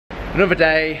Another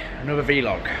day, another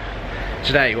vlog.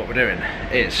 Today what we're doing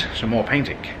is some more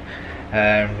painting.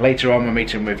 Later on we're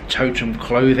meeting with Totum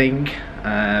clothing.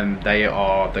 They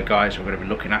are the guys who are going to be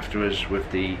looking after us with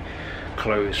the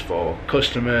clothes for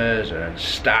customers and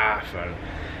staff, and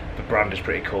the brand is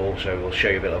pretty cool, so we'll show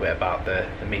you a little bit about the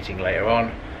meeting later on.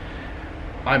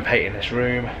 I'm painting this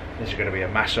room. This is going to be a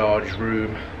massage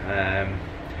room,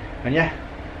 and yeah,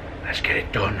 let's get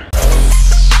it done.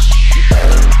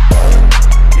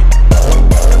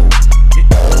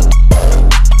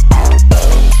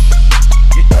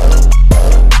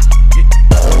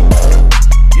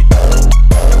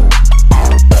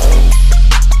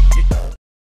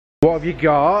 What have you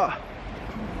got?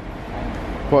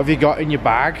 What have you got in your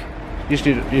bag? Just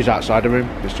use outside the room.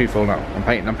 It's too full now.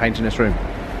 I'm painting this room.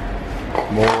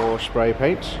 More spray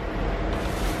paints.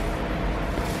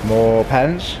 More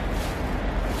pens.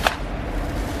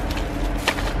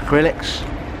 Acrylics.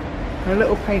 A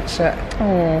little paint set.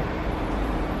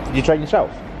 Oh. Did you train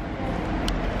yourself?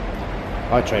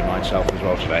 I trained myself as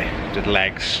well today. Did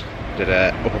legs. Did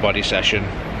a upper body session.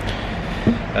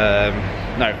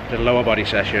 No, did a lower body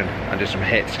session and did some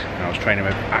hits. And I was training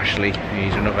with Ashley.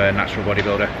 He's another natural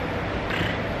bodybuilder.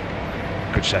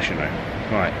 Good session though.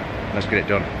 Right, let's get it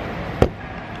done.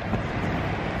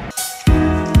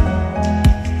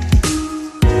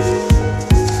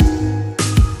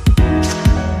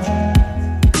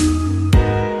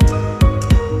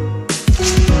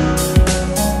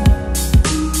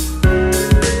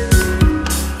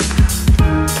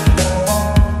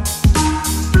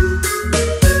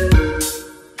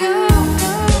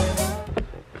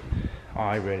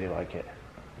 I really like it.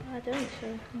 I don't,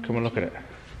 so. Come and look at it.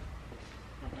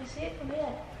 I can see it from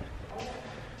here.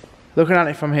 Looking at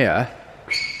it from here,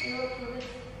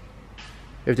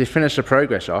 if they finish the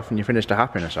progress off and you finish the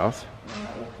happiness off,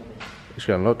 it's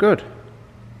going to look good.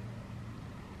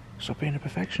 Stop being a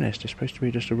perfectionist. It's supposed to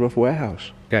be just a rough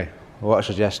warehouse. Okay, well, what I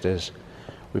suggest is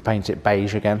we paint it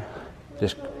beige again,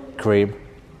 just cream.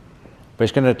 But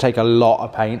it's going to take a lot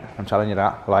of paint, I'm telling you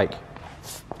that, like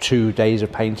 2 days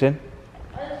of painting.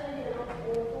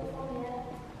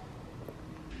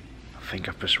 I think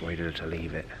I've persuaded her to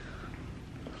leave it.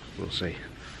 We'll see.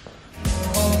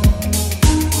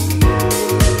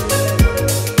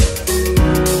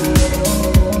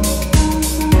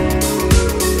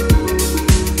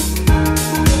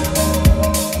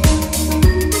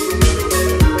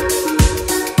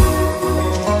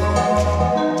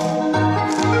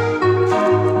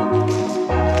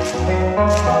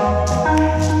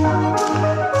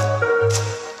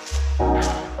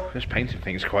 This painting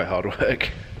thing is quite hard work.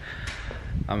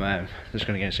 I'm just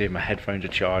going to go and see if my headphones are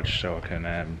charged so I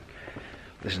can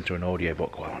listen to an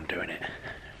audiobook while I'm doing it.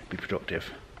 Be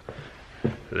productive.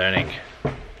 Learning.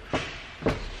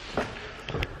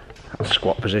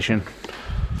 Squat position.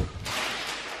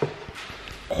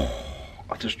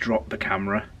 I just dropped the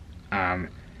camera, and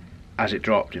as it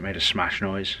dropped it made a smash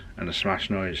noise, and the smash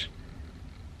noise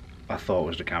I thought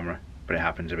was the camera, but it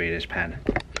happened to be this pen.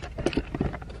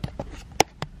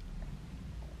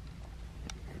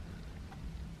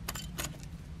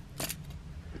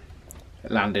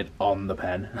 Landed on the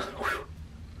pen.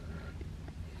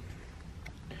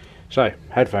 So,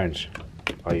 headphones,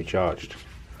 are you charged?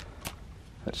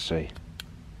 Let's see.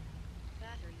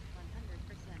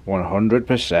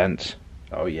 100%.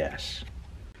 Oh yes.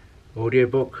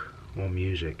 Audiobook or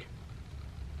music?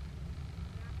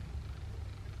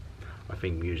 I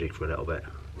think music for a little bit.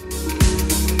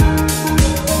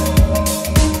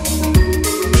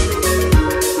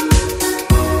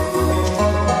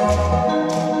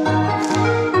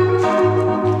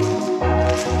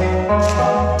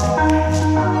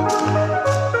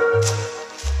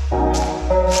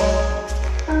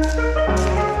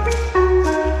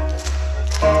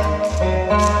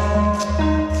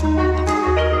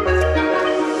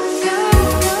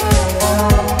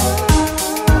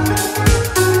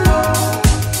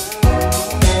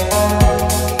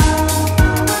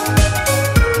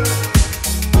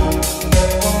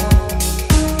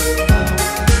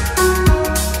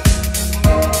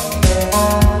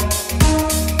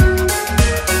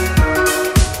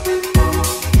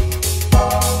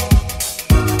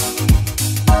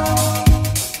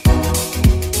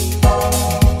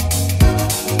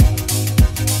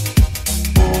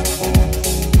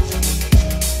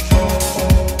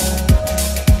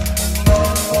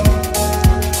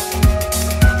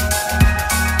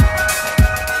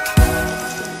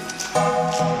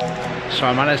 So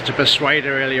I managed to persuade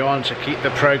her early on to keep the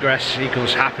progress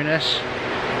equals happiness.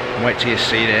 And wait till you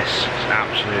see this, it's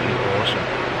absolutely awesome.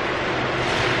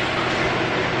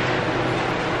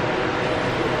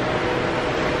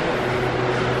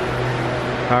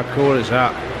 How cool is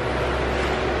that?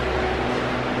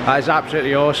 That is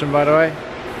absolutely awesome, by the way.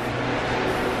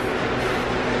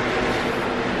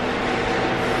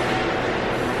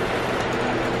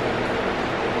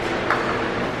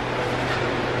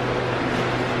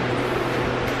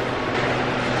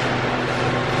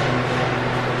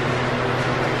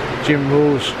 Gym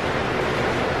rules.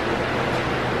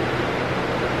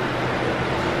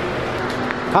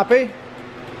 Happy?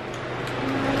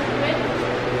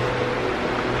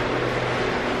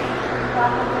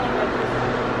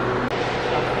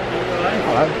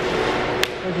 Hello.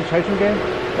 Where's your Totum game?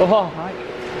 Oh, hi.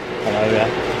 Hello there.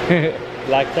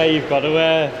 Leg day, you've got to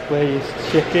wear your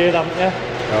shit gear, haven't you?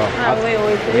 Oh, we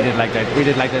always do. we did leg day. We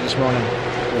did leg day this morning.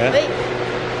 Yeah.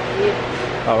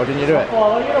 Oh, why didn't you do it?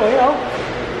 Oh, you know.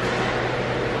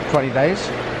 20 days.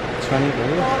 20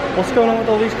 days. What's going on with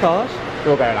all these cars?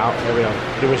 We're all going out. Here we are.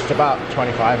 There was about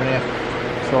 25 in here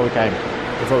before we came,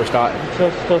 before we started.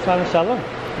 Still trying to sell them?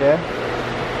 Yeah.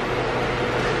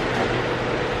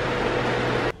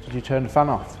 Did you turn the fan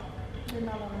off? There's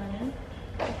not on in.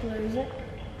 Close it.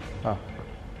 Oh.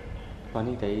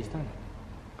 20 days then.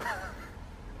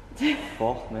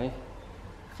 Fuck me.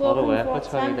 Floor Not aware comes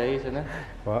for 20 days, isn't it?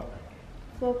 What?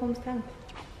 Floor comes 10.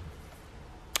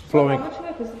 Flooring. How much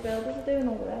work is the builders are doing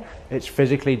over there? It's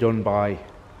physically done by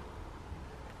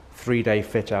 3-day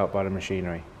fit out by the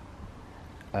machinery.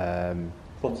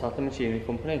 What's that, the machinery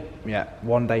company? Yeah,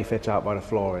 1-day fit out by the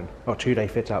flooring, or 2-day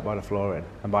fit out by the flooring,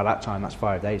 and by that time that's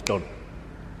 5 days done.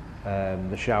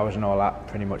 The showers and all that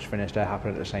pretty much finished. They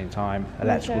happen at the same time.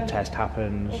 Electrical test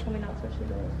happens. Or coming out switch the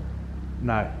doors?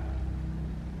 No.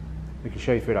 We can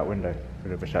show you through that window,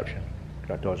 through the reception.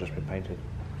 That door's just been painted.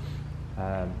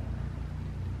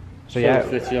 So yeah.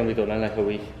 It's literally only done in like a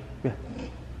week. Yeah.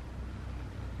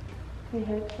 We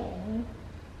hope so, anyway.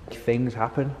 Things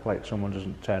happen, like someone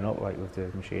doesn't turn up like with the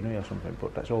machinery or something,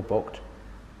 but that's all booked.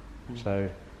 So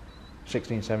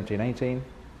 16, 17, 18,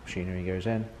 machinery goes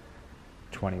in.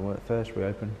 21st we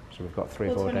open, so we've got 3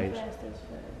 or 4 days. 21st is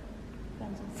for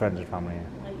Friends and family,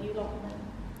 yeah. Like you lot and then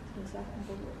to the second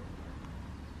public.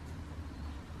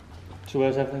 So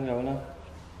where's everything going now?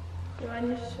 Do I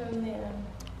just show me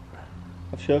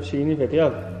I've sure seen your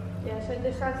video. yeah, so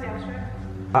this side's the ashtray.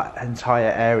 That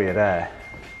entire area there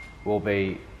will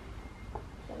be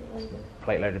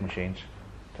plate loaded machines,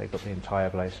 take up the entire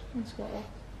place. And squat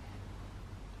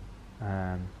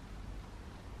racks.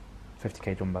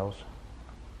 50k dumbbells,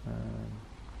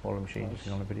 all the machines if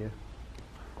you're on a video.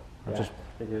 Yeah, Just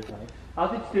video's nice. How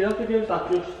did you do that video? Is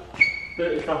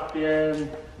that the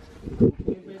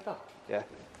yeah,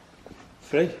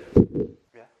 free?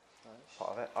 yeah,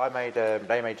 part of it. I made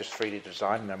they made just 3D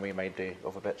design and then we made the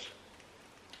other bits.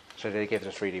 So they gave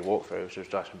us a 3D walkthrough, so it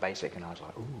was nice and basic, and I was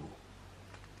like, ooh,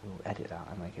 we'll edit that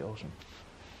and make it awesome.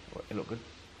 It looked good.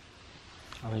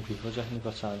 How many people do you reckon you've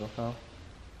got signed up now?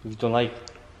 We've done like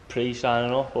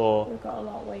pre-signing up or? We've got a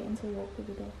lot waiting to walk through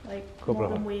the door. Like Couple more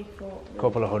of- than we thought.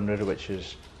 Couple of hundred, which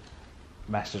has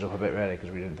messed us up a bit really, because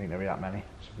we didn't think there'd be that many,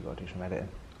 so we've got to do some editing.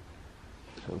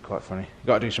 So it was quite funny. You've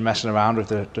got to do some messing around with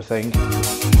the thing.